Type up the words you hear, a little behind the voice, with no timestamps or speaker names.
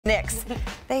Knicks,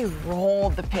 they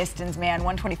rolled the Pistons, man,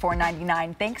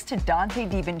 124-99, thanks to Donte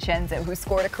DiVincenzo, who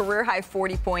scored a career-high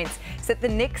 40 points, set the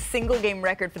Knicks single-game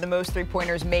record for the most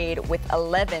three-pointers made with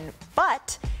 11.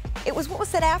 But it was what was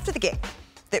said after the game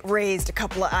that raised a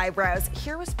couple of eyebrows.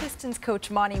 Here was Pistons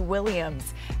coach Monty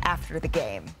Williams after the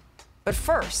game. But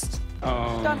first,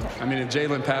 Donte. I mean, if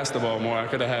Jalen passed the ball more, I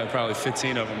could have had probably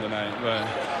 15 of them tonight.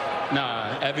 But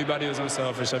nah, everybody was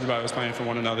unselfish. Everybody was playing for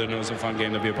one another, and it was a fun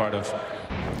game to be a part of.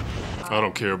 I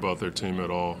don't care about their team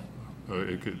at all.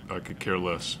 I could care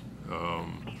less.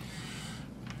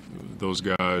 Those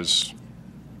guys,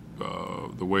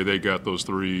 the way they got those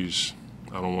threes,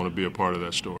 I don't want to be a part of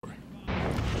that story.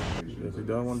 If he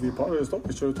doesn't want to be a part of this story,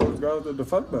 he should have told his guys to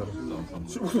defend better.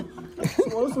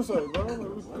 What else to say, bro?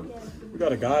 We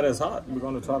got a guy that's hot. We're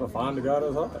going to try to find the guy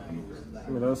that's hot. I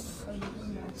mean, it's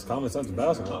common sense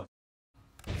basketball.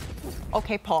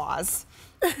 Okay, pause.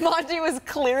 Monty was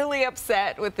clearly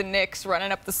upset with the Knicks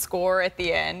running up the score at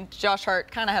the end. Josh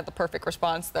Hart kind of had the perfect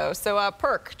response, though. So,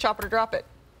 Perk, chop it or drop it?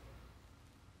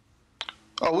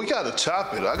 Oh, we got to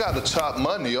chop it. I got to chop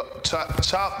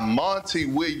Monty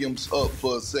Williams up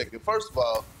for a second. First of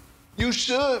all, you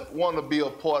should want to be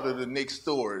a part of the Knicks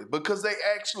story because they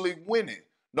actually winning.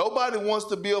 Nobody wants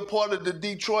to be a part of the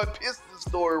Detroit Pistons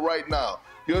story right now.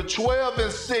 You're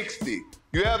 12-60.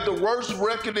 You have the worst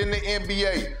record in the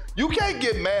NBA. You can't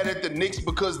get mad at the Knicks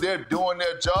because they're doing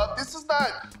their job. This is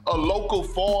not a local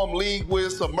farm league where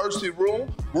it's a mercy rule.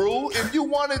 If you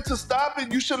wanted to stop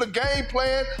it, you should have game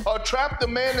planned or trapped the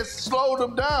man and slowed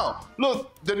him down.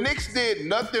 Look, the Knicks did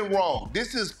nothing wrong.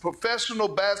 This is professional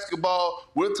basketball.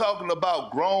 We're talking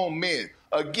about grown men.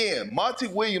 Again, Monty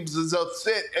Williams is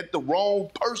upset at the wrong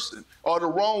person or the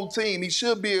wrong team. He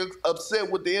should be upset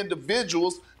with the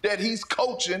individuals that he's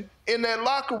coaching in that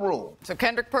locker room. So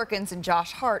Kendrick, Perkins, and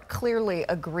Josh Hart clearly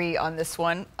agree on this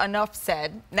one. Enough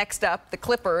said. Next up, the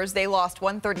Clippers. They lost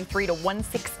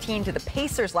 133-116 to the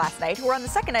Pacers last night, who were on the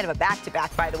second night of a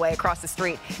back-to-back, by the way, across the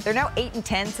street. They're now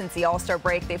 8-10 since the All-Star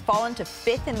break. They've fallen to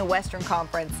 5th in the Western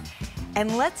Conference.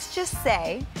 And let's just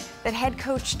say that head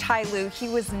coach Ty Lue, he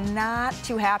was not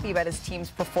too happy about his team's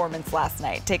performance last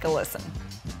night. Take a listen.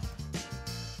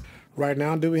 Right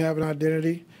now, do we have an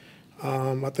identity?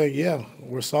 I think, yeah,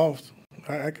 we're soft.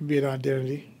 That could be an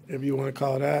identity, if you want to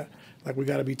call it that. Like, we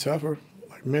got to be tougher,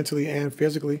 like mentally and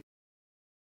physically.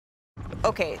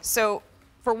 Okay, so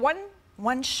for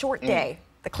one short day,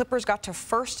 the Clippers got to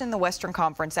 1st in the Western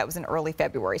Conference. That was in early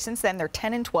February. Since then, they're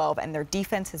 10-12, and their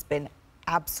defense has been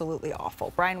absolutely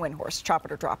awful. Brian Windhorst, chop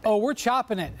it or drop it? Oh, we're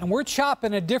chopping it. And we're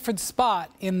chopping a different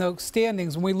spot in the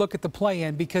standings when we look at the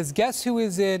play-in, because guess who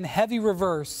is in heavy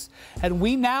reverse? And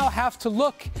we now have to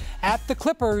look at the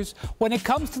Clippers when it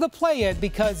comes to the play-in,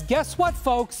 because guess what,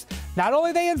 folks? Not only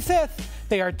are they in 5th,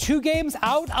 they are 2 games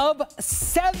out of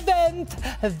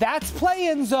 7th. That's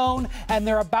play-in zone, and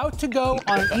they're about to go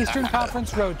on an Eastern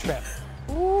Conference road trip.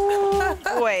 Ooh,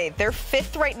 boy, they're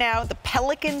 5th right now. The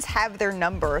Pelicans have their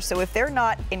number. So if they're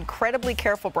not incredibly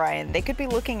careful, Brian, they could be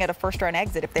looking at a first-round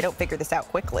exit if they don't figure this out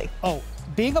quickly. Oh,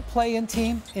 being a play-in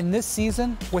team in this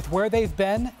season with where they've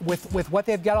been, with what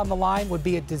they've got on the line, would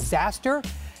be a disaster.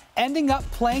 Ending up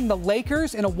playing the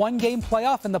Lakers in a one-game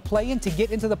playoff in the play-in to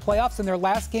get into the playoffs in their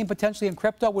last game potentially in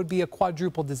crypto would be a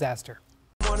quadruple disaster.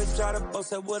 I'm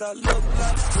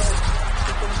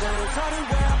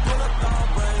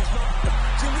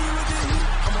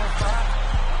on fire.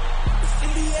 It's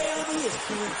NBA, it's